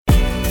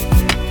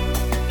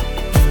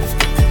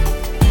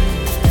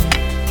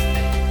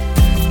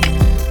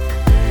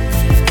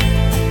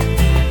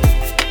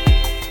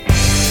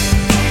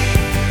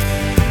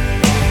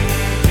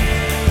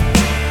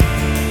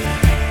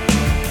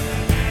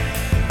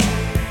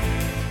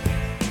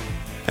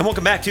And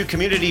welcome back to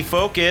Community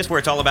Focus, where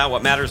it's all about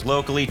what matters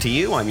locally to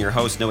you. I'm your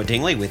host, Noah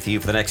Dingley, with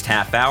you for the next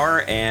half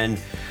hour. And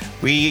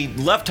we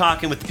love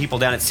talking with the people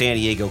down at San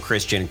Diego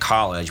Christian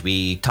College.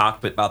 We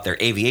talked about their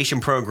aviation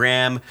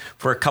program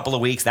for a couple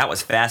of weeks. That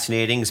was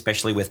fascinating,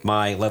 especially with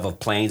my love of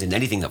planes and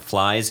anything that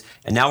flies.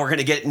 And now we're going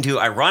to get into,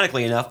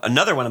 ironically enough,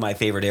 another one of my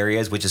favorite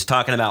areas, which is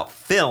talking about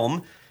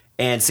film.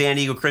 And San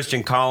Diego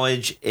Christian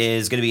College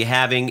is going to be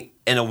having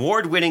an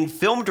award-winning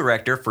film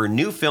director for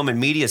new film and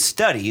media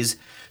studies.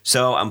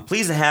 So I'm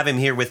pleased to have him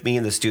here with me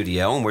in the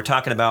studio, and we're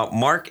talking about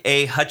Marc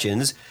A.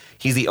 Hutchins.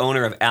 He's the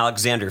owner of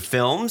Alexander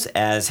Films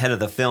as head of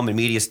the film and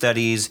media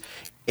studies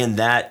in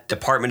that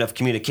Department of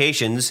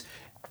Communications.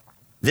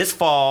 This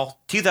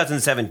fall,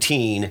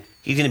 2017,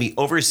 he's going to be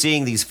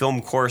overseeing these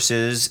film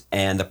courses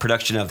and the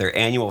production of their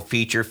annual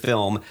feature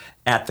film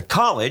at the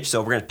college.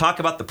 So we're going to talk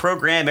about the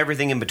program,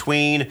 everything in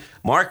between.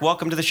 Marc,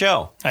 welcome to the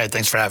show. Hey,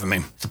 thanks for having me.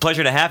 It's a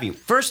pleasure to have you.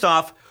 First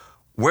off,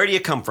 where do you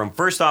come from?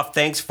 First off,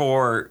 thanks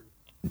for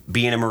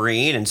being a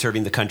Marine and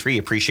serving the country.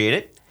 Appreciate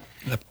it.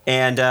 Yep.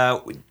 And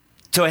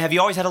so have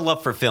you always had a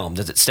love for film?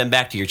 Does it stem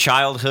back to your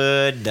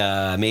childhood?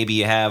 Maybe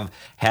you have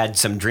had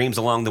some dreams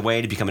along the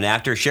way to become an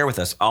actor? Share with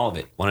us all of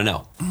it. Want to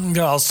know.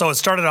 Well, so it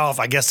started off,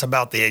 I guess,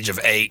 about the age of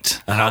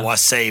 8. I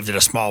was saved at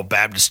a small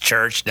Baptist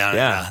church down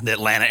in the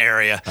Atlanta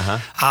area.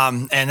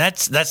 And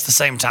that's the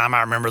same time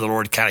I remember the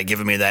Lord kind of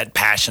giving me that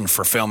passion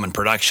for film and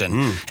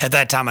production. At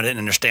that time, I didn't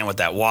understand what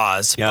that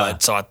was.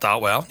 But so I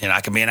thought, well,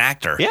 I can be an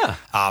actor.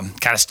 Kind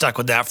of stuck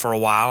with that for a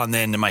while. And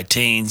then in my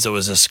teens, there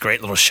was this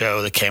great little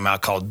show that came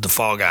out called The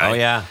Fall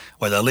Guy.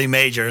 With Lee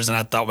Majors, and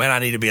I thought, man, I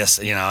need to be a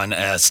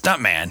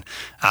stuntman.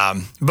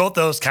 Both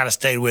those kind of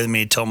stayed with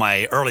me till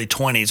my early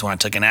 20s when I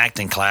took an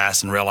acting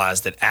class and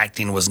realized that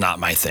acting was not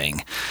my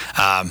thing.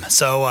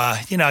 So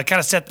I kind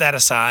of set that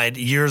aside.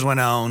 Years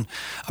went on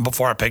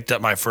before I picked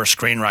up my first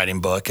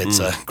screenwriting book. It's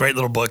a great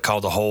little book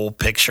called The Whole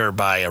Picture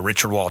by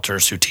Richard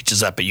Walters, who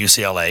teaches up at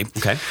UCLA.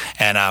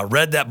 And I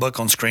read that book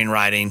on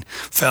screenwriting,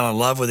 fell in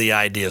love with the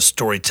idea of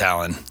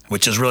storytelling,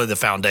 which is really the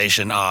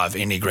foundation of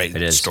any great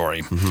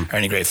story or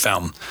any great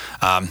film.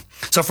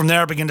 So from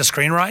there, I began to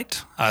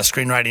screenwrite.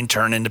 Screenwriting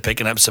turned into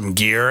picking up some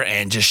gear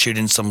and just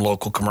shooting some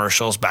local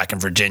commercials back in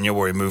Virginia,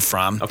 where we moved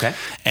from.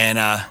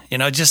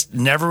 And, just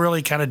never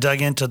really kind of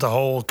dug into the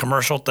whole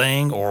commercial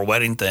thing or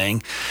wedding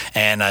thing.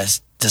 And I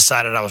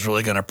decided I was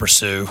really going to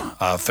pursue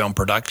film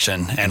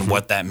production and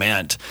what that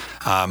meant.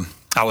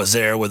 I was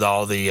there with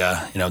all the,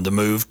 the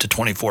move to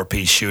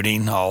 24-piece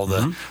shooting, all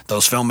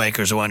those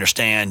filmmakers who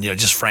understand,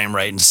 just frame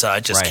rate and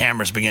such, as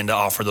cameras begin to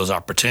offer those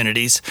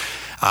opportunities,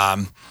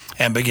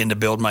 and begin to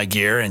build my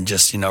gear, and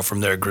just, from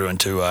there grew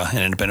into an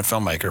independent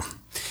filmmaker.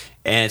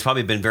 And it's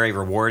probably been very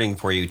rewarding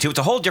for you, too. It's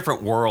a whole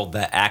different world,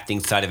 the acting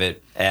side of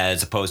it,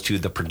 as opposed to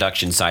the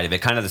production side of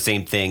it. Kind of the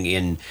same thing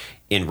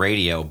in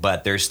radio,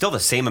 but there's still the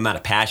same amount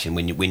of passion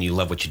when you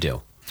love what you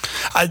do.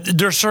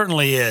 There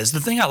certainly is.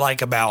 The thing I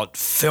like about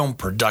film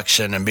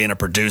production and being a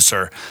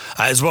producer,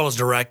 as well as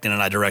directing,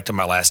 and I directed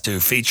my last 2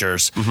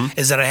 features,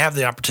 is that I have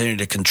the opportunity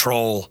to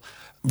control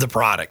the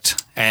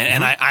product.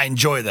 And I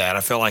enjoy that.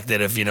 I feel like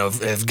that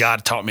if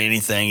God taught me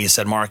anything, he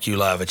said, Marc, you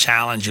love a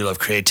challenge, you love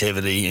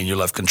creativity, and you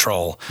love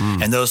control.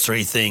 And those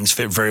 3 things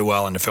fit very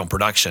well into film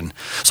production.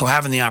 So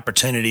having the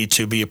opportunity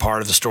to be a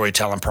part of the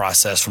storytelling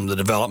process from the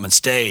development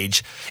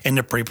stage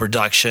into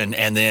pre-production,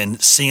 and then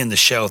seeing the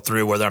show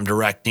through, whether I'm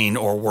directing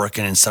or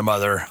working in some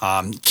other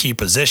key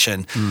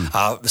position,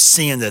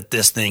 seeing that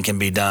this thing can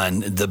be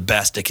done the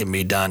best it can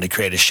be done to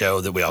create a show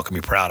that we all can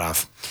be proud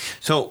of.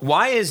 So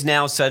why is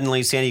now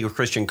suddenly San Diego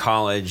Christian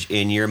College,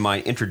 in your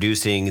mind,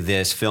 introducing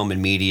this film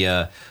and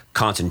media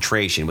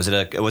concentration? Was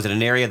it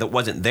an area that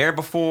wasn't there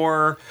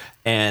before,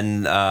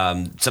 and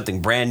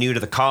something brand new to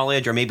the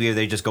college, or maybe are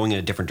they just going in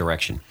a different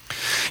direction?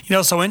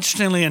 So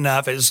interestingly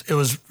enough, it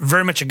was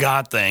very much a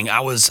God thing.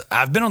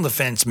 I've been on the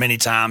fence many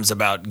times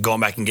about going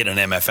back and getting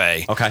an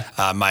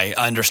MFA. My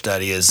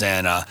understudy is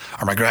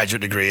my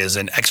graduate degree is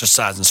in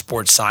exercise and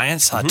sports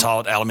science. I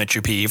taught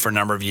elementary PE for a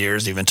number of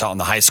years, even taught in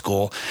the high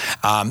school,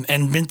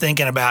 and been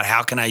thinking about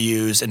how can I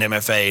use an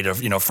MFA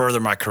to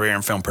further my career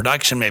in film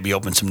production, maybe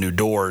open some new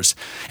doors.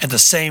 At the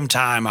same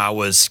time, I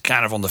was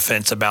kind of on the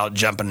fence about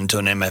jumping into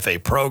an MFA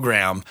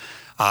program.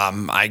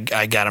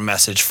 I got a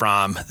message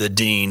from the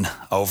dean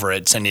over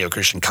at San Diego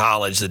Christian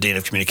College, the dean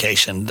of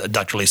communication,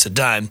 Dr. Lisa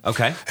Dunn,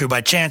 who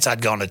by chance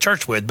I'd gone to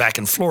church with back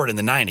in Florida in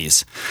the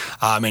 90s.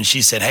 And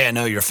she said, hey, I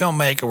know you're a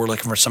filmmaker. We're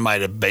looking for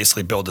somebody to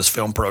basically build this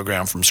film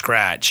program from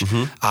scratch.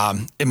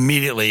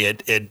 Immediately,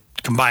 it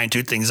combine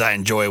 2 things I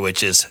enjoy,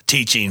 which is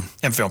teaching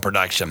and film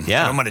production. If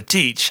I'm going to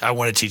teach, I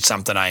want to teach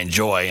something I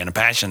enjoy and am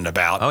passionate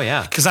about.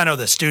 Because I know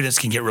that students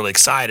can get really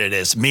excited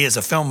as me as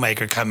a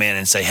filmmaker come in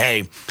and say,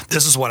 hey,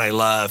 this is what I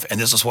love, and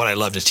this is what I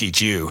love to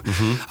teach you.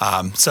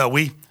 So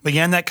we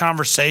began that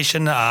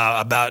conversation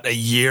about a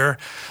year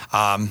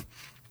and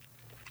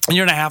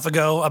a half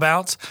ago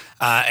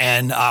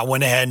and I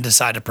went ahead and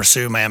decided to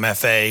pursue my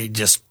MFA,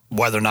 just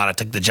whether or not I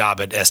took the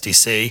job at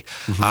S.D.C.C.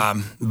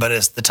 But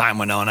as the time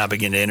went on, I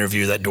began to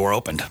interview, that door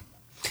opened.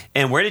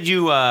 And where'd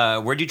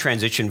you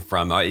transition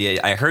from?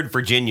 I heard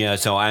Virginia,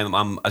 so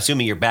I'm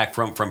assuming you're back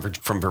from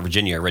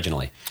Virginia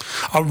originally.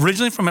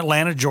 Originally from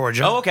Atlanta,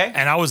 Georgia. Oh, okay.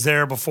 And I was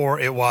there before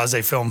it was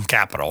a film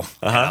capital.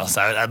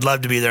 So I'd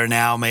love to be there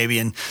now, maybe.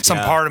 And some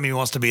part of me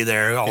wants to be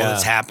there. All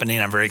that's happening.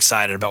 I'm very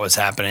excited about what's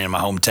happening in my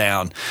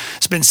hometown.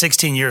 Spent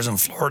 16 years in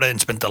Florida and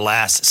spent the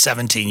last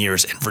 17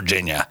 years in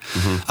Virginia.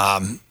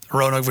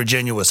 Roanoke,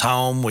 Virginia was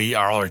home. All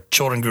our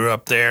children grew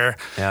up there,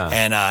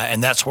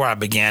 and that's where I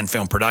began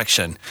film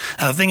production.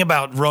 And the thing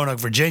about Roanoke,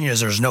 Virginia is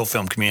there's no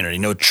film community,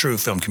 no true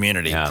film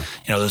community. Yeah.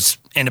 There's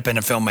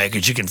independent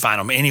filmmakers. You can find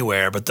them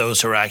anywhere, but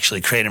those who are actually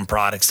creating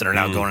products that are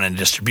now going into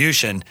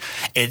distribution,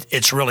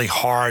 it's really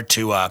hard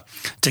to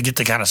get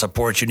the kind of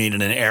support you need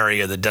in an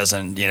area that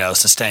doesn't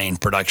sustain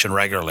production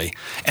regularly.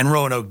 And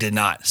Roanoke did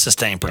not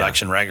sustain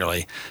production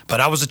regularly, but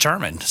I was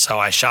determined. So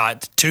I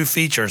shot 2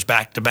 features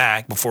back to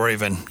back before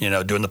even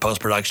doing the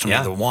post-production of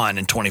either one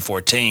in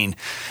 2014,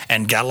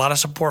 and got a lot of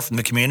support from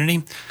the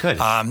community. Good.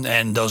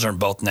 And those are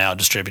both now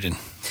distributed.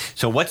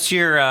 So what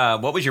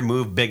was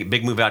your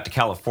big move out to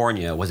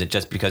California? Was it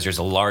just because there's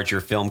a larger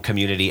film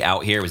community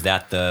out here? Was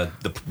that the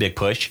big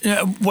push?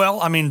 Yeah,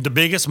 well, I mean, the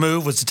biggest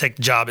move was to take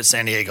the job at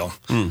San Diego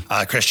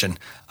Christian.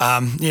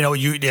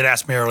 You did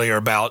ask me earlier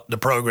about the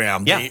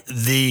program. Yeah.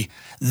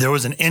 There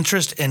was an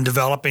interest in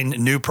developing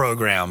new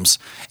programs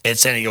at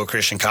San Diego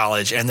Christian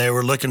College, and they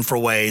were looking for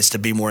ways to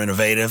be more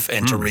innovative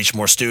and to reach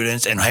more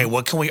students. And, hey,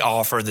 what can we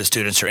offer the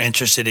students are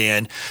interested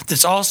in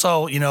that's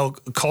also,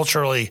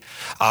 culturally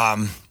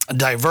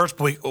diverse,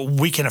 but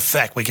we can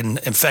affect and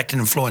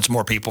influence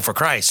more people for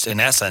Christ, in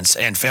essence.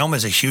 And film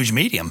is a huge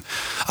medium.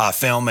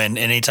 Film and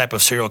any type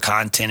of serial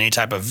content, any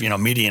type of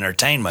media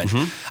entertainment.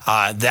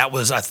 That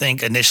was, I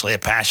think, initially a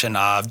passion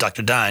of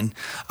Dr. Dunn,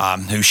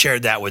 who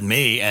shared that with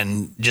me,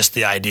 and just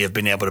the idea of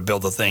being able to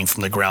build the thing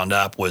from the ground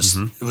up was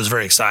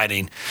very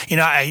exciting.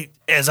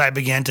 As I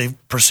began to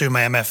pursue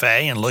my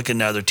MFA and look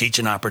into other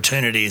teaching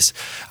opportunities,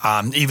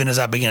 even as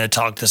I began to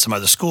talk to some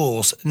other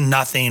schools,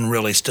 nothing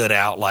really stood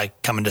out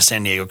like coming to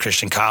San Diego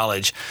Christian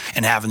College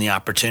and having the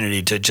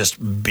opportunity to just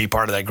be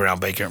part of that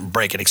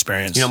groundbreaking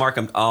experience. Mark,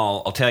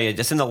 I'll tell you,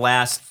 just in the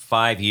last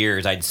 5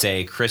 years, I'd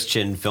say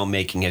Christian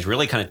filmmaking has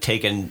really kind of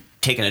taken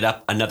it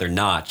up another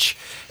notch.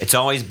 It's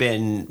always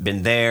been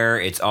there.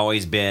 It's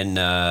always been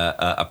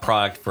a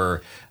product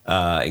for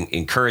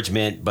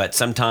encouragement, but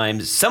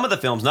sometimes some of the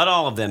films, not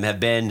all of them, have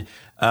been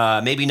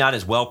maybe not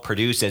as well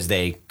produced as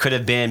they could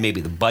have been.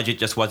 Maybe the budget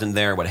just wasn't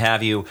there, what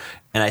have you.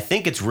 And I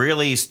think it's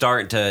really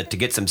starting to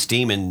get some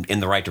steam in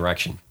the right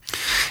direction.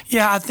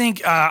 Yeah, I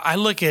think I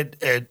look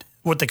at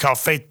what they call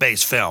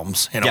faith-based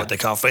films, what they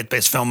call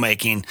faith-based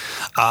filmmaking.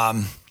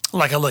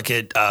 Like I look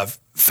at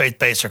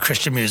faith-based or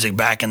Christian music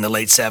back in the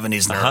late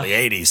 70s and early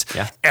 80s.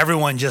 Yeah.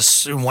 Everyone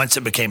just, once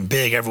it became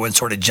big, everyone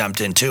sort of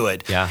jumped into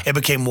it. Yeah. It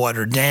became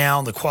watered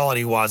down. The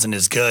quality wasn't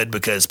as good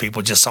because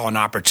people just saw an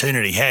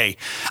opportunity. Hey,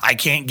 I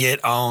can't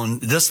get on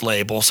this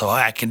label, so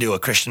I can do a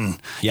Christian,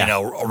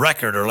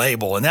 record or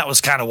label. And that was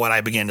kind of what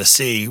I began to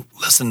see,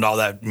 listening to all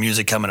that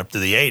music coming up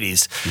through the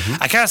 80s.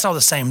 I kind of saw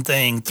the same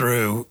thing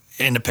through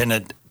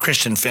independent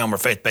Christian film or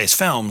faith-based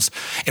films.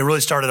 It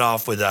really started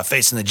off with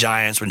Facing the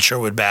Giants when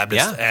Sherwood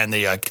Baptist and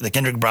the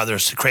Kendrick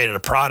brothers created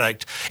a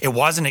product. It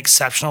wasn't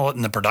exceptional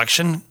in the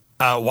production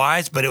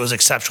wise, but it was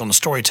exceptional in the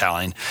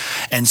storytelling.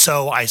 And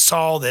so I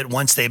saw that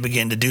once they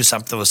began to do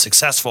something that was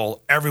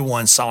successful,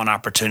 everyone saw an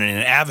opportunity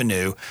and an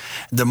avenue.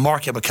 The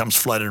market becomes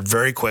flooded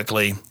very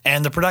quickly,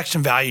 and the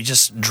production value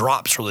just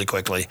drops really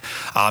quickly.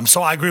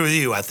 So I agree with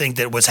you. I think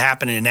that what's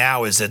happening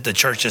now is that the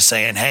church is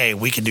saying, hey,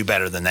 we can do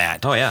better than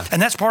that. Oh, yeah. And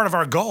that's part of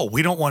our goal.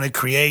 We don't want to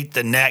create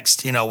the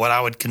next, what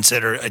I would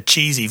consider a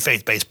cheesy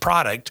faith-based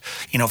product,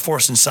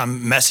 forcing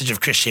some message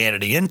of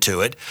Christianity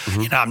into it.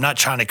 I'm not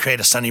trying to create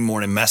a Sunday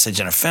morning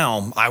message in a film.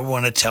 I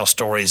want to tell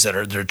stories that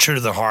are true to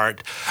the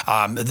heart,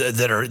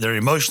 that are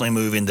emotionally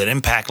moving, that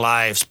impact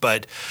lives,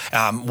 but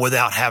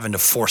without having to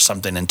force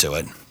something into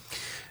it.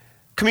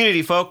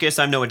 Community Focus.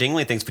 I'm Noah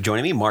Dingley. Thanks for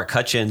joining me. Marc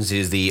Hutchins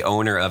is the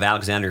owner of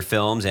Alexander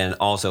Films and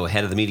also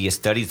head of the Media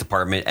Studies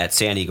Department at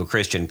San Diego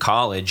Christian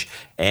College,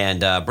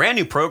 and a brand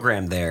new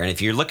program there. And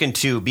if you're looking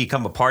to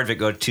become a part of it,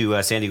 go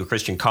to San Diego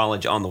Christian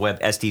College on the web,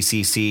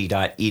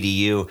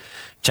 S.D.C.C.edu.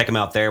 Check them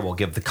out there. We'll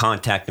give the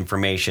contact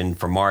information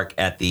for Mark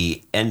at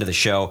the end of the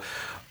show.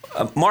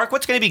 Mark,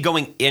 what's going to be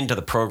going into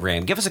the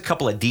program? Give us a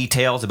couple of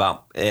details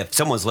about if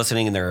someone's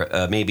listening and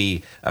they're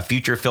maybe a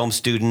future film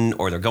student,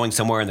 or they're going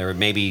somewhere and they're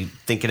maybe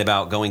thinking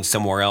about going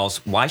somewhere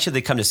else. Why should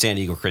they come to San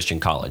Diego Christian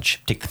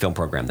College, take the film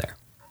program there?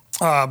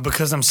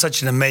 Because I'm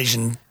such an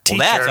amazing teacher.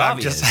 Well, that's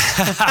obvious.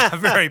 I'm just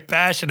very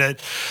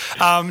passionate.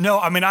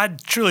 I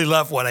truly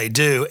love what I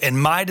do,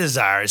 and my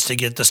desire is to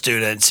get the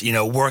students,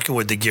 working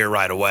with the gear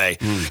right away.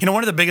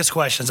 One of the biggest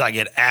questions I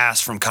get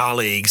asked from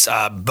colleagues,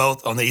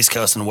 both on the East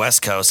Coast and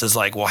West Coast, is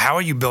like, well, how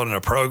are you building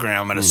a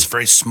program at a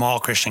very small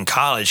Christian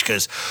college?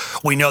 Because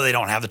we know they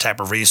don't have the type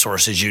of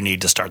resources you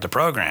need to start the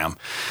program.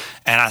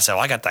 And I said,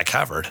 well, I got that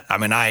covered.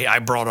 I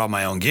brought all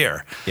my own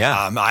gear.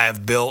 Yeah. I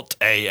have built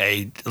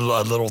a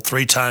little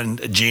 3-ton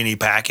Genie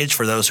package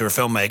for those who are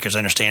filmmakers filmmakers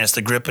understand it's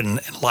the grip and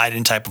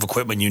lighting type of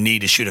equipment you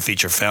need to shoot a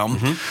feature film,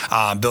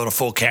 build a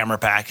full camera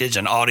package,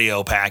 an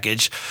audio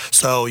package.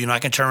 So, I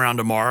can turn around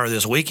tomorrow or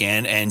this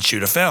weekend and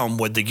shoot a film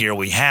with the gear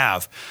we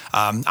have.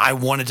 I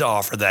wanted to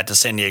offer that to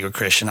San Diego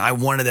Christian. I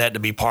wanted that to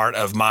be part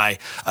of my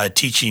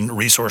teaching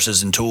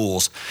resources and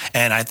tools.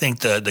 And I think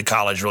the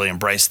college really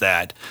embraced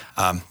that.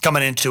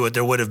 Coming into it,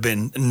 there would have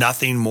been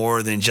nothing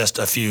more than just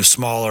a few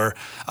smaller,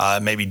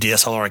 maybe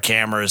DSLR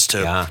cameras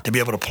to be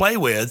able to play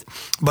with.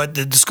 But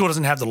the school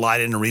doesn't have the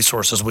lighting and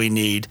resources we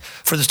need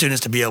for the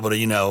students to be able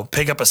to,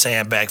 pick up a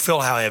sandbag,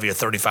 feel how heavy a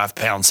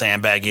 35-pound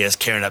sandbag is,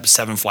 carrying up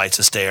 7 flights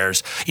of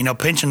stairs,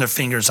 pinching their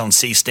fingers on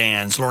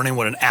C-stands, learning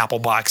what an apple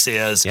box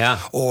is,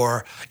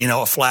 or,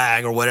 a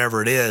flag or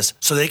whatever it is,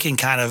 so they can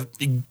kind of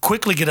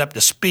quickly get up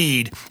to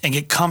speed and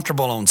get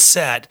comfortable on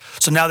set.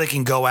 So now they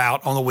can go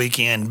out on the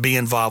weekend, be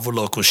involved with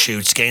local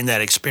shoots, gain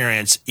that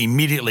experience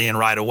immediately and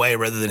right away,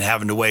 rather than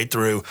having to wait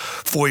through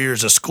 4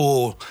 years of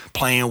school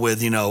playing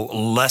with,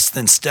 less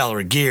than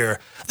stellar gear,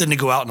 than to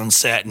go out on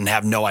set and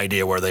have no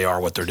idea where they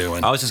are, what they're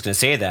doing. I was just going to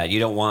say that. You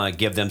don't want to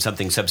give them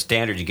something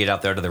substandard. You get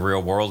out there to the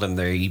real world and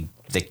they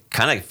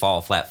kind of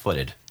fall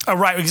flat-footed.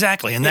 Right,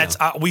 exactly. And that's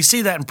we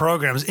see that in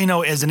programs.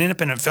 As an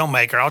independent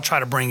filmmaker, I'll try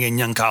to bring in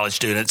young college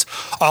students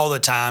all the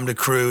time to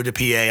crew, to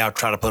PA. I'll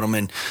try to put them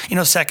in,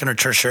 second or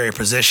tertiary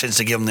positions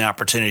to give them the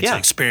opportunity to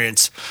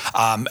experience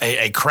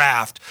a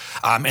craft.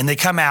 And they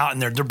come out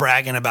and they're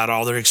bragging about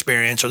all their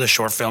experience or the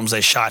short films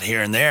they shot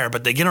here and there.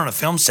 But they get on a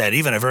film set,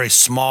 even a very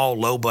small,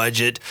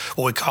 low-budget,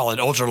 what we call it,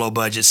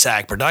 ultra-low-budget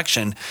SAG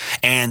production,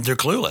 and they're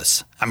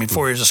clueless.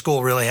 4 years of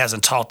school really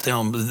hasn't taught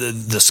them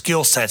the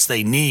skill sets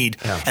they need,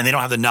 and they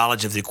don't have the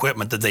knowledge of the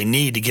equipment that they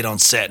need to get on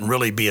set and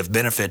really be of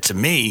benefit to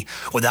me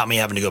without me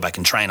having to go back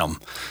and train them.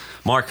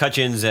 Marc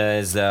Hutchins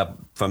is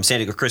from San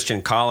Diego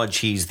Christian College.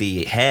 He's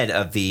the head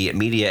of the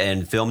media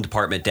and film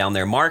department down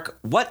there. Marc,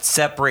 what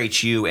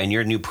separates you and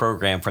your new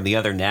program from the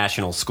other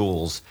national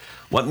schools?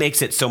 What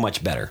makes it so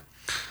much better?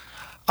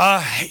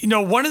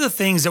 One of the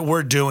things that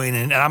we're doing,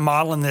 and I'm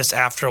modeling this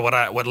after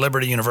what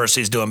Liberty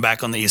University is doing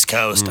back on the East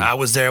Coast. I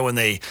was there when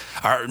they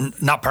are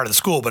not part of the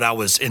school, but I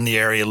was in the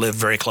area, lived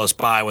very close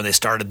by when they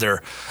started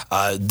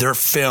their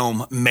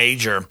film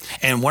major.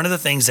 And one of the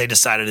things they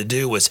decided to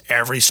do was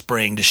every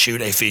spring to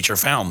shoot a feature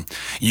film,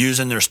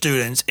 using their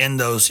students in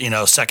those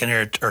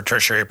secondary or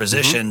tertiary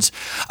positions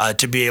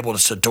to be able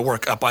to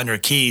work up under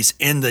keys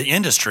in the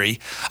industry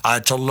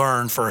to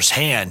learn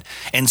firsthand.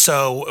 And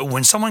so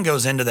when someone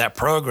goes into that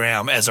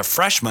program as a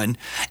freshman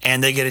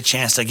and they get a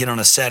chance to get on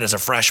a set as a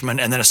freshman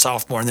and then a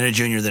sophomore and then a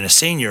junior, then a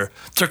senior,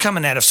 they're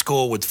coming out of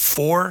school with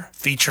 4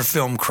 feature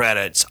film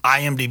credits,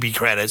 IMDb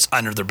credits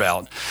under their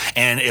belt.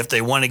 And if they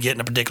want to get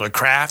in a particular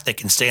craft, they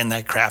can stay in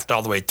that craft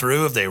all the way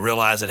through. If they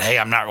realize that, hey,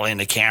 I'm not really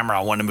into camera,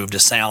 I want to move to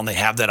sound, they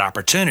have that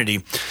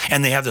opportunity,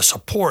 and they have the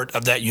support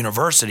of that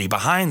university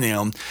behind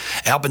them,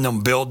 helping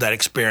them build that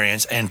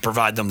experience and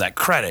provide them that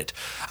credit.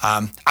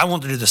 I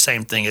want to do the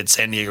same thing at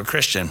San Diego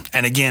Christian.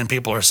 And again,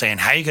 people are saying,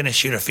 how are you going to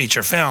shoot a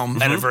feature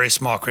film at a very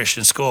small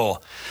Christian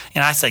school?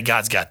 And I say,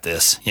 God's got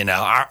this.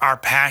 Our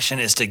passion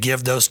is to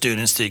give those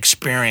students the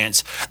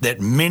experience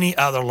that many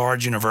other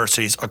large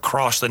universities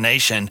across the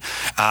nation,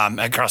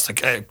 across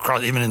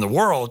even in the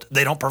world,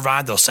 they don't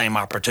provide those same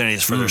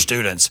opportunities for their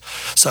students.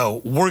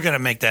 So we're going to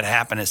make that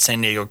happen at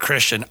San Diego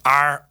Christian.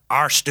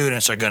 Our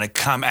students are going to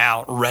come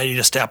out ready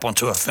to step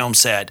onto a film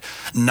set,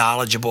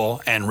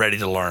 knowledgeable and ready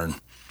to learn.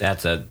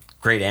 That's a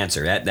great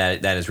answer.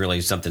 That is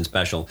really something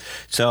special.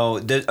 So,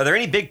 are there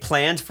any big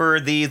plans for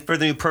the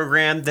new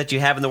program that you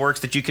have in the works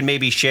that you can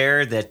maybe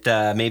share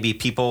that maybe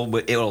people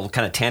it will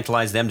kind of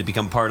tantalize them to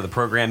become part of the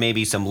program?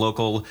 Maybe some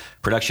local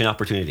production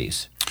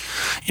opportunities.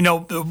 Talking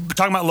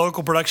about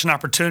local production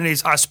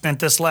opportunities, I spent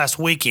this last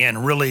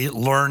weekend really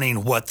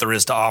learning what there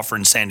is to offer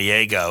in San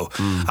Diego.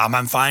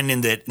 I'm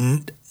finding that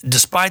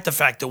despite the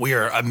fact that we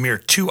are a mere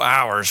 2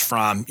 hours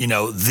from,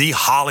 the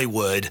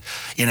Hollywood,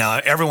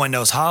 everyone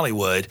knows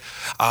Hollywood,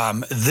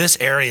 this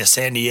area,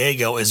 San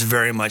Diego, is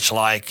very much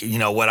like,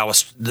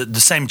 the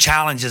same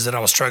challenges that I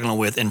was struggling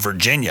with in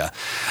Virginia.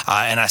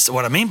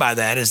 What I mean by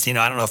that is, I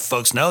don't know if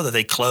folks know that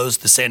they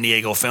closed the San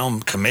Diego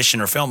Film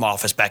Commission or Film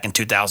Office back in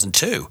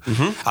 2002.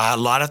 A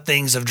lot of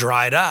things have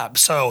dried up.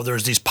 So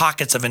there's these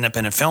pockets of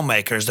independent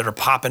filmmakers that are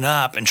popping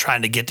up and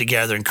trying to get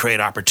together and create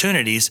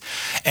opportunities.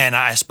 And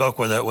I spoke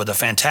with a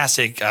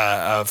fantastic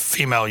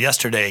female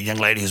yesterday, a young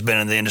lady who's been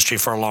in the industry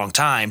for a long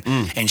time,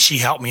 and she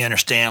helped me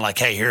understand, like,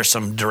 hey, here's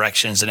some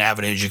directions and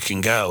avenues you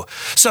can go.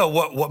 So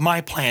what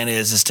my plan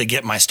is to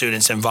get my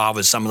students involved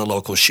with some of the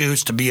local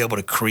shoots, to be able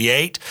to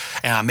create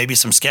maybe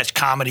some sketch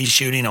comedy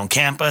shooting on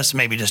campus,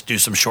 maybe just do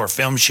some short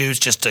film shoots,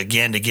 just to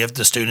give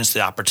the students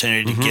the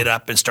opportunity to get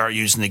up and start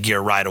using the gear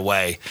right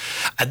away.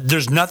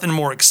 There's nothing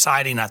more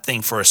exciting, I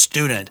think, for a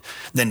student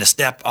than to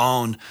step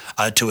on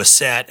to a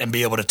set and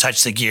be able to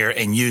touch the gear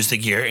and use the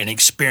gear and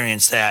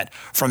experience that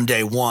from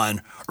day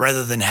one,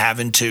 rather than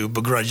having to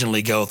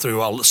begrudgingly go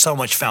through so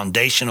much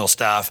foundational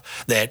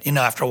stuff that,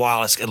 after a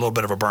while, it's a little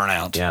bit of a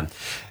burnout. Yeah.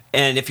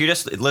 And if you're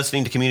just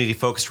listening to Community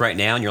Focused right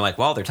now and you're like,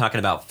 well, they're talking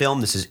about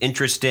film, this is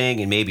interesting,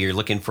 and maybe you're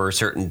looking for a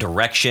certain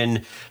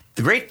direction.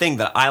 The great thing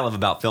that I love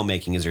about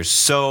filmmaking is there's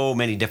so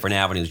many different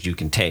avenues you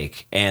can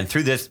take. And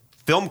through this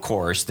film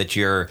course that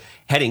you're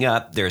heading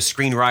up, there's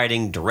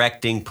screenwriting,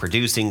 directing,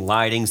 producing,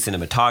 lighting,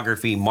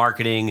 cinematography,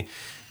 marketing,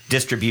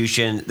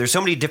 distribution. There's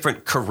so many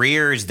different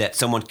careers that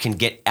someone can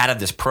get out of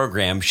this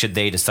program should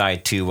they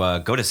decide to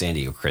go to San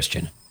Diego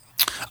Christian.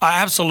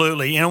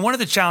 Absolutely. One of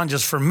the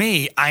challenges for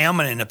me, I am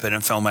an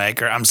independent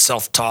filmmaker. I'm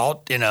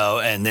self-taught,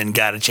 and then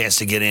got a chance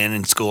to get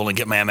in school and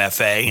get my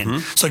MFA.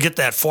 And so get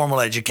that formal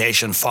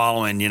education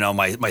following,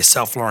 my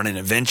self-learning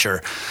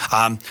adventure.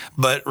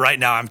 But right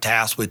now I'm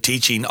tasked with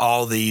teaching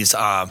all these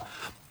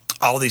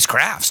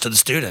crafts to the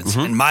students.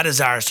 And my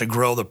desire is to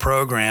grow the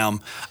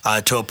program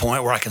to a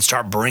point where I can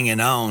start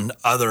bringing on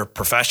other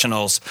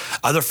professionals,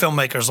 other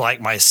filmmakers like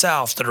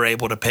myself that are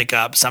able to pick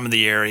up some of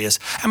the areas.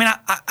 I mean,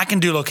 I can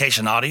do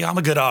location audio. I'm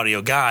a good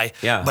audio guy,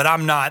 but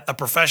I'm not a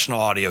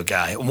professional audio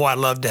guy. Well, I'd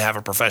love to have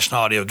a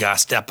professional audio guy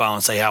step on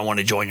and say, hey, I want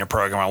to join your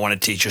program. I want to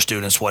teach your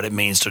students what it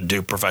means to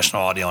do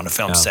professional audio on a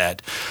film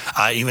set.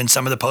 Even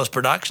some of the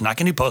post-production. I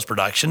can do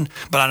post-production,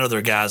 but I know there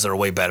are guys that are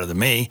way better than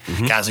me,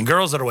 guys and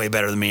girls that are way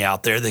better than me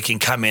out there that can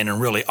come in and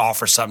really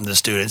offer something to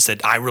students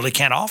that I really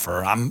can't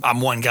offer.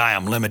 I'm one guy.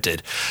 I'm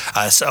limited.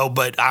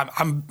 But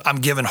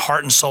I'm giving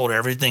heart and soul to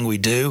everything we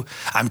do.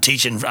 I'm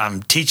teaching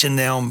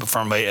them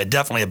from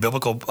definitely a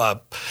biblical.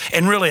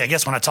 And really, I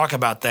guess when I talk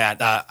about that,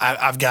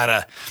 I've got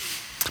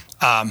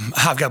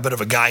a bit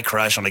of a guy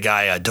crush on a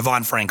guy,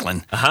 Devon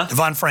Franklin.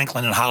 Devon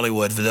Franklin in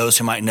Hollywood, for those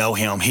who might know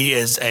him,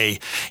 he's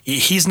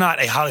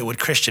not a Hollywood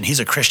Christian. He's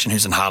a Christian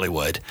who's in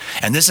Hollywood.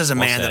 And this is a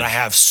man that I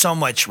have so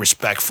much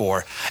respect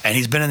for. And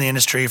he's been in the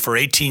industry for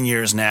 18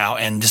 years now,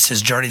 and just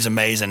his journey's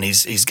amazing.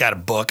 He's got a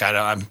book.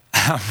 I'm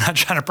not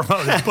trying to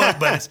promote his book,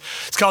 but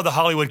it's called The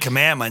Hollywood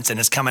Commandments, and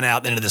it's coming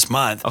out the end of this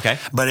month. Okay.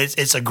 But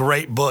it's a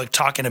great book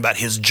talking about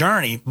his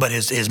journey, but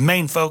his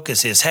main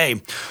focus is,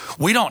 hey,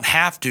 we don't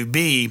have to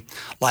be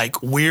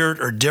like weird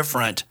or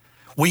different.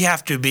 We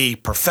have to be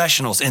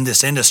professionals in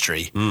this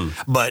industry.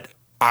 But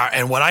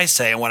and what I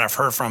say and what I've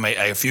heard from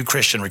a few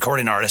Christian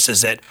recording artists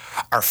is that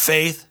our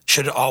faith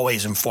should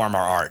always inform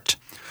our art.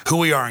 Who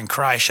we are in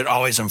Christ should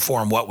always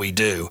inform what we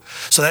do.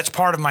 So that's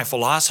part of my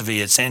philosophy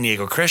at San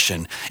Diego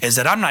Christian, is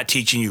that I'm not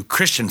teaching you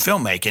Christian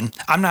filmmaking.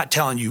 I'm not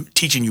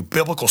teaching you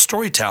biblical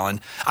storytelling.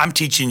 I'm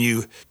teaching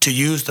you to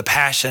use the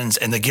passions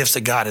and the gifts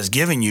that God has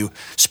given you,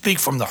 speak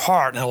from the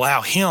heart, and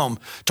allow Him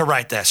to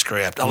write that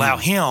script. Allow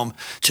Him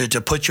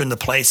to put you in the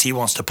place He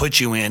wants to put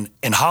you in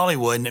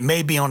Hollywood. And it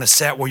may be on a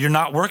set where you're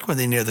not working with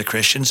any other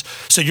Christians,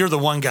 so you're the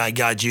one guy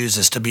God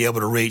uses to be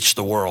able to reach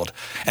the world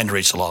and to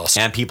reach the lost.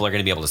 And people are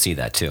going to be able to see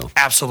that too.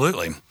 Absolutely.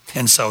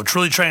 And so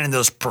truly training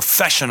those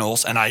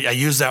professionals, and I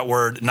use that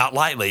word not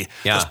lightly,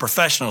 those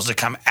professionals to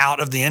come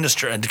out of the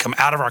industry and to come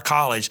out of our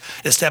college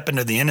and step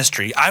into the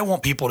industry. I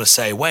want people to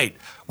say, wait,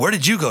 where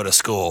did you go to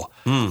school?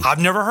 I've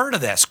never heard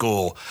of that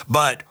school,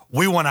 but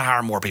we want to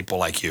hire more people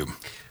like you.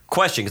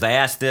 Question, because I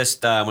asked this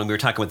when we were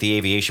talking with the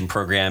aviation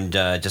program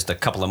just a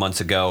couple of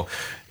months ago.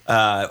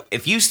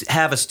 If you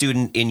have a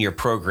student in your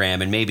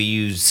program and maybe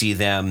you see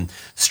them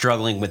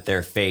struggling with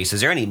their faith,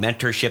 is there any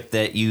mentorship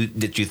that you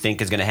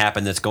think is going to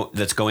happen that's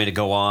going to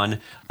go on?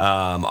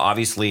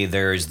 Obviously,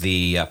 there's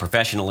the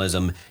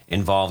professionalism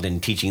involved in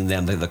teaching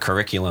them the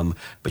curriculum,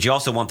 but you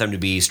also want them to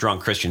be strong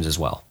Christians as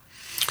well.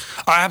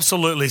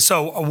 Absolutely.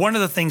 So one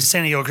of the things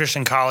San Diego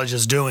Christian College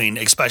is doing,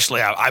 especially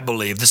I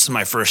believe, this is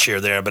my first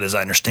year there, but as I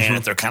understand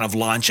it, they're kind of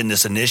launching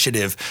this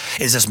initiative,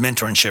 is this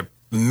mentorship.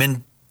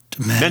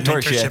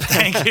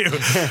 Thank you.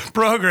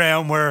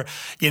 Program where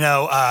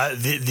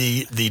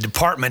the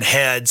department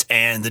heads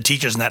and the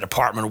teachers in that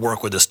department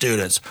work with the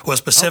students. Well,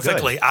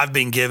 specifically, I've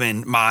been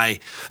given my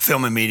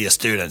film and media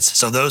students.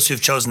 So those who've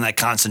chosen that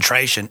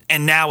concentration,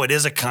 and now it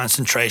is a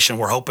concentration.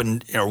 We're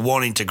hoping or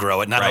wanting to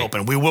grow it, not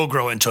hoping. We will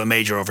grow it into a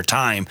major over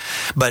time.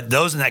 But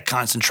those in that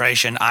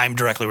concentration, I'm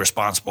directly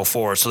responsible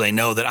for, so they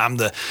know that I'm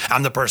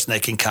the person they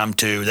can come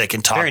to, they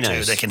can talk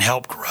to, they can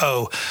help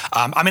grow.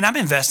 I'm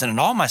investing in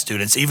all my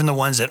students, even the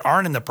ones that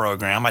aren't in the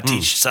program. I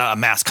teach a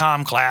mass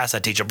comm class. I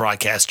teach a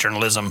broadcast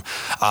journalism,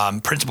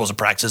 principles and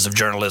practices of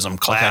journalism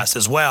class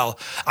as well.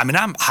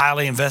 I'm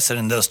highly invested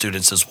in those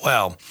students as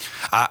well.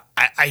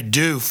 I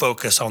do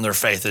focus on their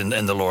faith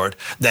in the Lord.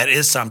 That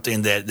is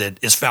something that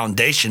is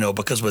foundational,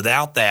 because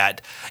without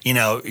that,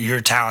 your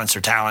talents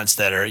are talents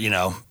that are,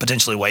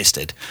 potentially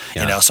wasted.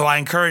 So I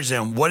encourage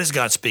them, what is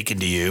God speaking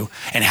to you,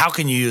 and how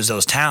can you use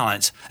those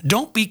talents?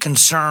 Don't be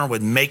concerned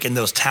with making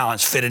those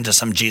talents fit into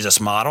some Jesus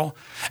model.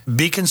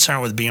 Be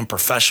concerned with being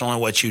professional in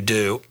what you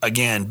do.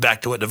 Again,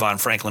 back to what Devon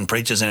Franklin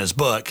preaches in his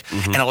book,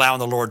 and allowing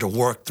the Lord to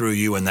work through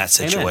you in that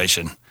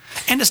situation. Amen.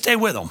 And to stay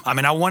with them.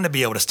 I want to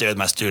be able to stay with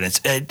my students.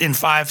 In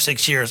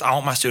 5-6 years, I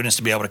want my students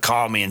to be able to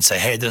call me and say,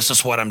 hey, this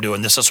is what I'm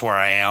doing. This is where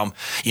I am.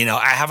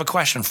 I have a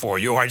question for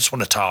you, or I just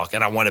want to talk.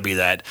 And I want to be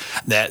that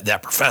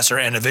professor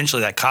and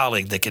eventually that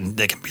colleague that can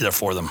be there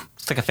for them.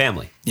 It's like a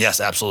family.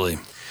 Yes, absolutely.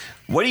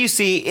 What do you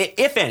see,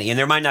 if any, and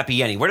there might not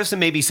be any, what are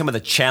maybe some of the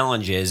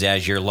challenges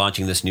as you're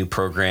launching this new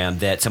program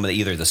that some of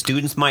either the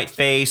students might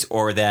face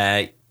or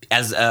that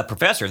as a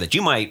professor that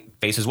you might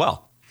face as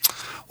well?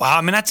 Well,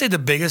 I mean, I'd say the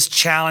biggest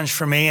challenge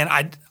for me, and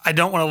I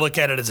don't want to look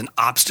at it as an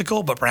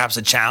obstacle, but perhaps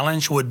a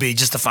challenge would be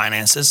just the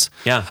finances.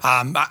 Yeah.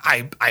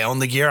 I own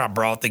the gear. I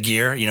brought the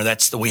gear.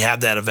 We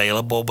have that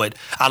available, but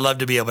I'd love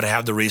to be able to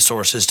have the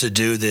resources to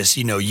do this,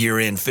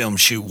 year-end film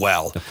shoot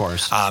well. Of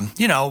course.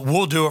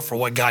 We'll do it for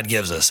what God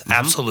gives us. Mm-hmm.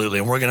 Absolutely.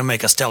 And we're going to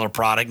make a stellar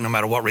product no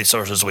matter what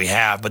resources we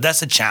have, but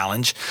that's a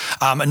challenge.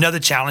 Another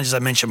challenge, as I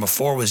mentioned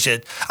before, was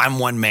just I'm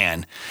one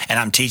man and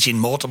I'm teaching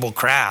multiple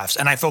crafts,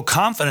 and I feel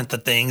confident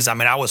that things,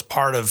 I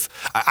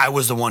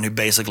was the one who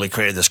basically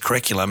created this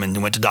curriculum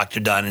and went to Dr.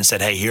 Dunn and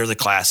said, hey, here are the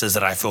classes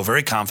that I feel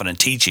very confident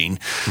teaching,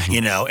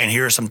 and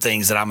here are some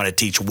things that I'm going to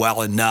teach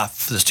well enough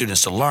for the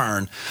students to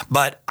learn.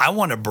 But I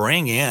want to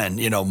bring in,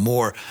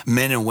 more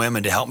men and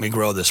women to help me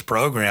grow this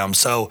program.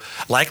 So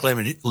like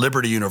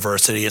Liberty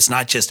University, it's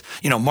not just,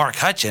 Marc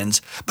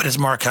Hutchins, but it's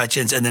Marc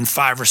Hutchins and then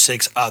 5 or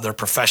 6 other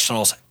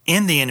professionals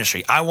in the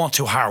industry. I want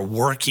to hire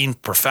working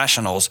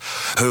professionals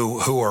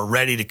who are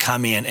ready to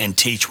come in and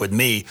teach with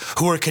me,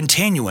 who are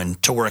continuing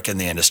to work in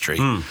the industry.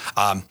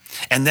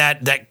 And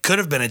that could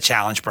have been a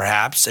challenge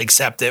perhaps,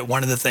 except that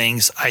one of the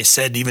things I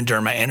said even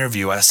during my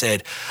interview, I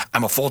said,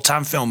 I'm a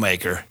full-time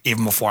filmmaker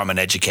even before I'm an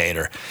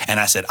educator. And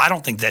I said, I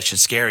don't think that should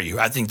scare you.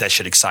 I think that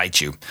should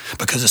excite you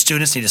because the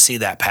students need to see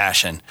that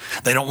passion.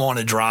 They don't want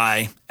a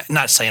dry,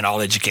 not saying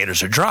all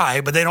educators are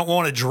dry, but they don't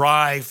want a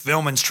dry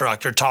film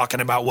instructor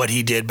talking about what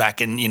he did back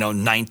in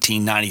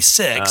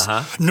 1996,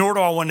 nor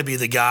do I want to be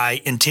the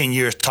guy in 10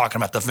 years talking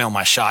about the film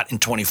I shot in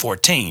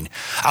 2014.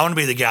 I want to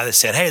be the guy that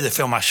said, hey, the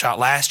film I shot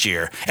last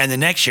year, and the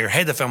next year,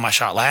 hey, the film I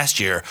shot last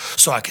year,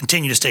 so I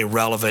continue to stay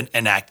relevant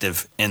and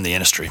active in the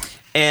industry.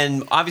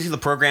 And obviously the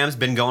program's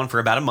been going for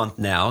about a month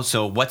now,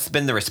 so what's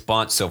been the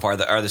response so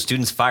far? Are the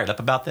students fired up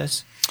about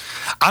this?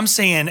 I'm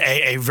seeing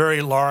a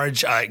very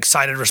large,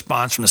 excited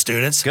response from the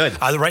students. Good.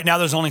 Right now,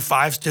 there's only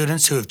 5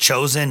 students who have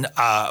chosen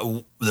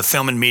the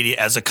film and media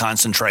as a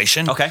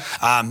concentration. Okay.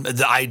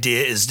 The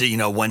idea is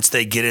that, once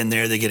they get in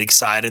there, they get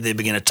excited, they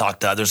begin to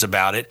talk to others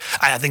about it.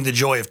 I think the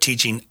joy of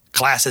teaching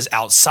classes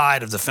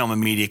outside of the film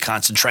and media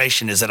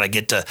concentration is that I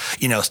get to,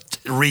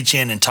 reach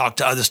in and talk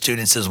to other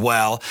students as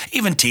well,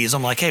 even tease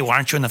them like, hey, why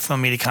aren't you in the film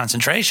and media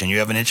concentration? You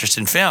have an interest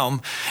in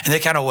film. And they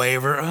kind of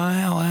waver,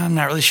 well, I'm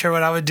not really sure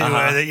what I would do with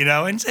it,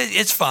 and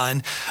it's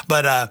fun.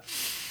 But,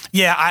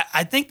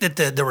 I think that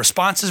the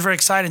response is very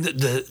exciting.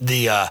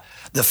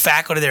 The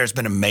faculty there has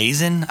been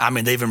amazing. I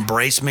mean, they've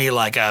embraced me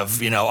like I've,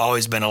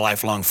 always been a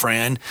lifelong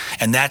friend,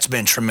 and that's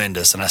been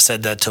tremendous. And I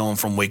said that to them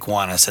from week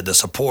one. I said the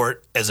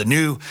support as I'm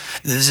new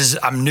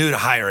to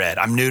higher ed.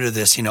 I'm new to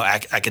this,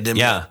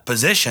 academic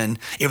position,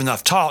 even though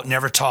I've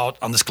never taught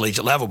on this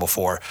collegiate level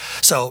before.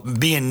 So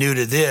being new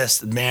to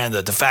this, man,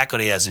 the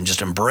faculty has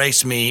just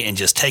embraced me and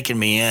just taken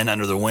me in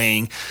under the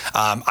wing.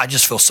 I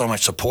just feel so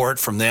much support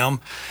from them.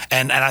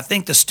 And I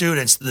think the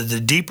students, the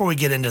deeper we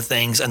get into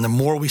things and the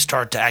more we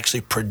start to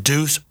actually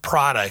produce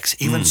products,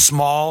 even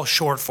small,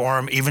 short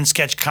form, even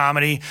sketch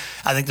comedy,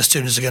 I think the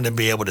students are going to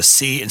be able to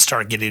see and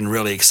start getting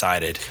really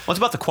excited. Well, it's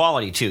about the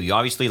quality, too. You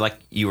obviously, like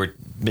you were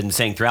been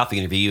saying throughout the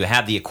interview, you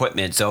have the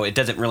equipment, so it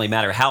doesn't really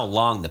matter how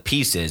long the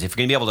piece is. If you're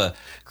going to be able to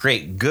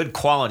create good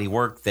quality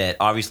work that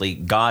obviously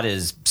God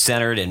is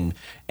centered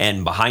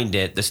and behind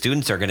it, the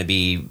students are going to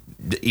be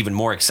even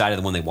more excited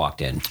than when they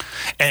walked in.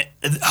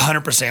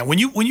 100%.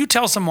 When you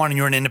tell someone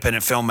you're an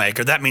independent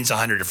filmmaker, that means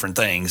 100 different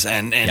things.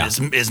 And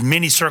as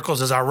many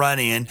circles as I run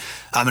in,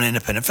 I'm an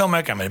independent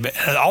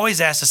filmmaker. I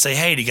always ask to say,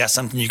 hey, do you got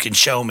something you can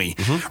show me?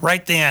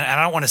 Right then, and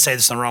I don't want to say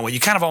this in the wrong way, you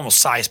kind of almost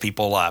size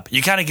people up.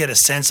 You kind of get a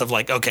sense of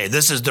like, okay,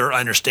 this is their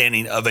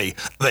understanding of a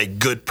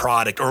good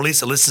product, or at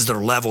least this is their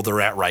level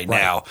they're at right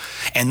now.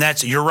 And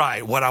you're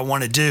right. What I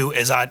want to do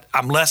is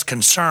I'm less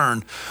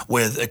concerned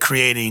with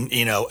creating,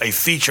 a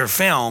feature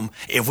film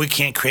if we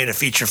can't create a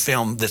feature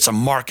film that's a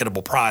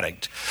marketable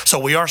product. So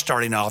we are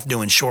starting off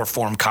doing short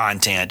form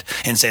content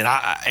and saying,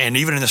 and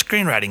even in the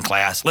screenwriting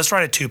class, let's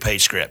write a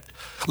 2-page script.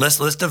 Let's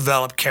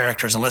develop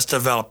characters and let's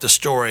develop the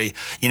story,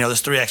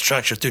 this 3-act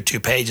structure through 2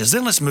 pages.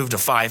 Then let's move to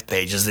 5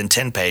 pages, then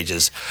 10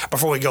 pages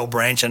before we go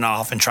branching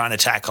off and trying to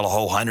tackle a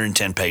whole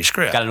 110-page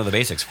script. Got to know the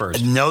basics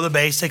first. Know the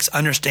basics,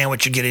 understand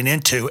what you're getting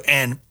into,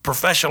 and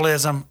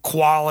professionalism,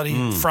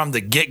 quality from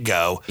the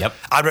get-go. Yep.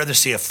 I'd rather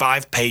see a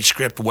 5-page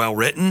script well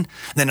written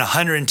than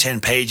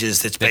 110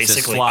 pages that's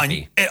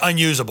basically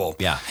unusable.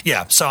 Yeah.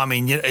 Yeah. So, I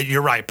mean,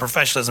 you're right.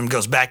 Professionalism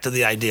goes back to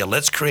the idea.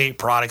 Let's create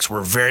products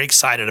we're very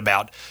excited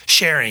about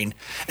sharing.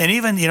 And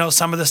even,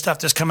 some of the stuff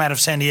that's come out of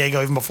San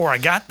Diego, even before I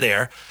got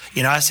there,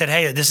 I said,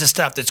 hey, this is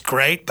stuff that's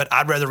great, but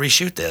I'd rather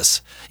reshoot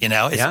this.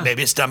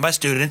 Maybe it's done by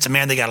students, and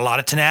man, they got a lot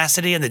of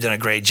tenacity, and they've done a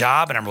great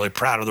job, and I'm really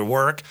proud of their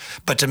work.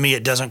 But to me,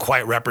 it doesn't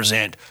quite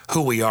represent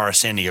who we are at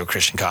San Diego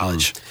Christian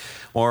College.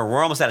 Well,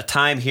 we're almost out of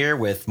time here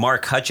with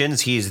Marc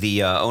Hutchins. He's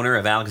the owner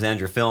of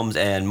Alexandria Films,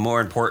 and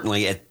more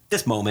importantly,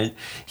 this moment,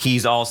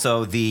 he's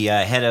also the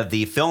head of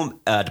the film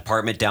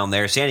department down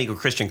there, San Diego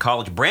Christian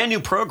College. Brand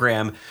new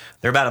program.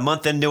 They're about a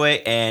month into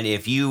it, and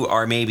if you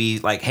are maybe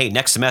like, hey,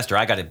 next semester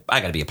I got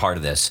to be a part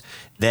of this,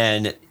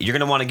 then you're going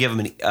to want to give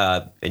him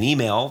an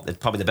email. That's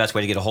probably the best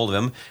way to get a hold of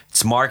him.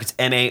 It's Marc. It's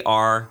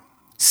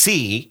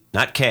M-A-R-C,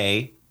 not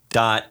K,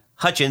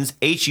 Hutchins,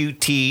 Hutchins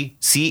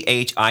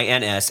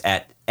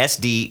at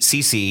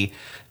S.D.C.C.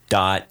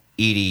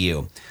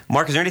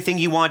 Marc, is there anything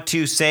you want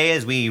to say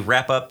as we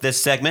wrap up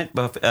this segment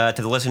to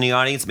the listening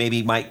audience?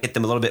 Maybe might get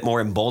them a little bit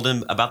more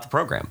emboldened about the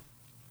program.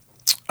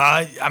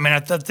 I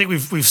think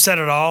we've said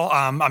it all.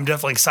 I'm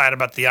definitely excited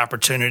about the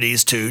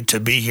opportunities to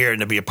be here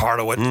and to be a part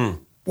of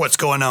what's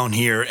going on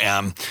here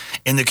in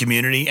the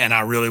community. And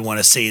I really want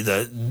to see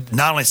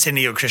not only San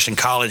Diego Christian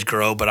College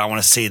grow, but I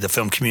want to see the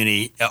film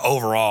community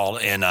overall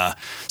in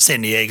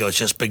San Diego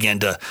just begin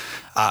to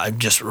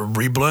just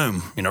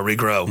rebloom,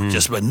 regrow.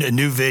 Just a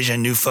new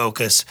vision, new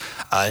focus,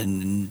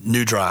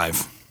 new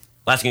drive.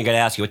 Last thing I got to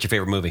ask you, what's your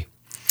favorite movie?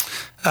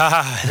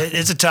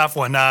 It's a tough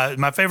one.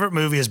 My favorite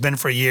movie has been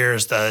for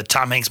years the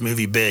Tom Hanks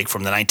movie Big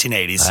from the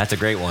 1980s. That's a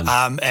great one.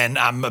 And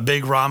I'm a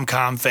big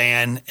rom-com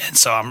fan, and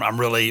so I'm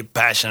really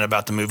passionate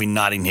about the movie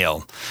Notting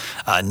Hill.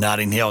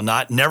 Notting Hill.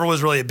 Never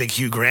was really a big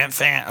Hugh Grant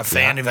fan.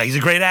 Yeah. He's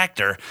a great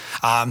actor.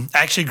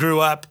 Actually grew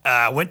up,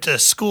 went to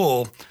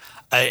school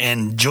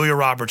in Julia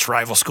Roberts'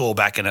 rival school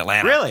back in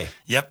Atlanta. Really?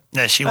 Yep.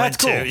 She went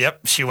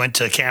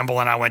to Campbell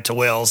and I went to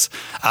Wills.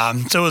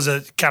 So it was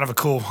a kind of a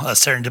cool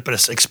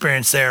serendipitous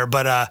experience there.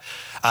 But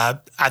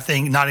I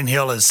think Notting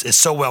Hill is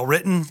so well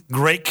written,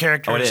 great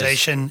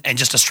characterization, and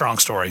just a strong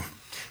story.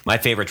 My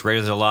favorite's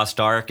Raiders of the Lost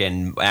Ark,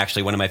 and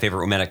actually one of my favorite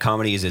romantic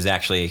comedies is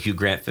actually a Hugh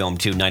Grant film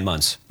too, 9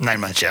 Months.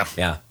 9 Months, yeah.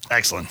 Yeah.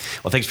 Excellent.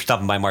 Well, thanks for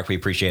stopping by, Marc. We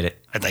appreciate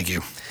it. Thank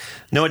you.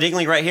 Noah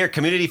Dingley right here,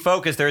 Community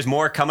Focus. There's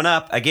more coming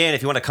up. Again,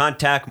 if you want to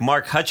contact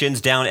Marc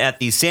Hutchins down at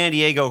the San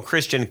Diego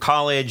Christian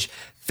College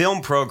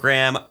film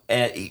program,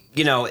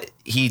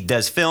 he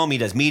does film, he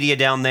does media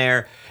down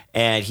there,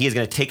 and he is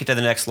going to take it to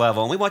the next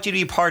level. And we want you to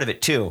be part of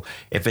it too,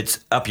 if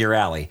it's up your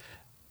alley.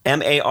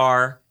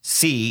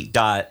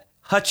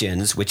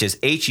 MARC.Hutchins, which is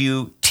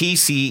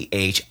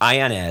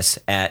HUTCHINS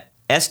at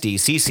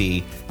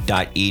SDCC.edu.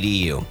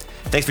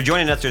 Thanks for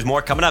joining us. There's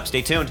more coming up.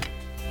 Stay tuned.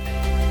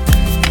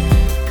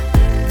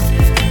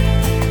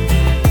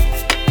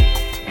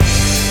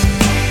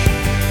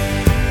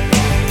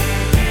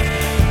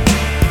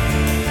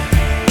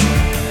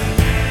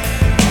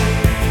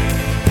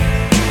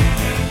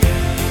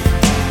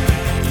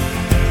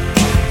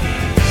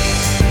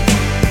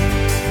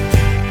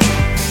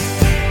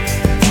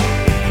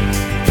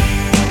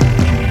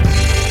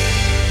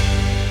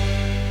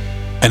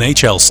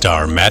 NHL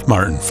star Matt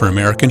Martin for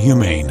American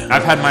Humane.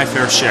 I've had my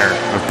fair share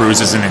of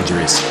bruises and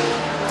injuries,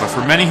 but for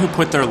many who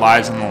put their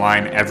lives on the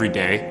line every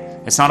day,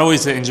 it's not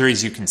always the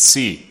injuries you can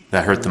see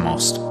that hurt the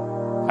most.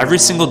 Every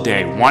single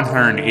day,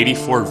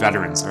 184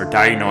 veterans are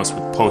diagnosed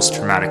with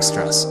post-traumatic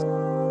stress.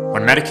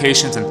 When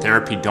medications and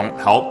therapy don't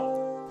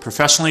help,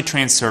 professionally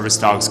trained service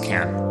dogs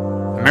can.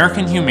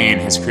 American Humane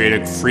has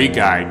created a free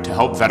guide to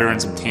help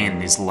veterans obtain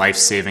these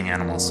life-saving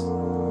animals.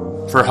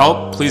 For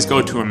help, please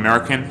go to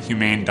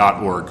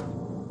AmericanHumane.org.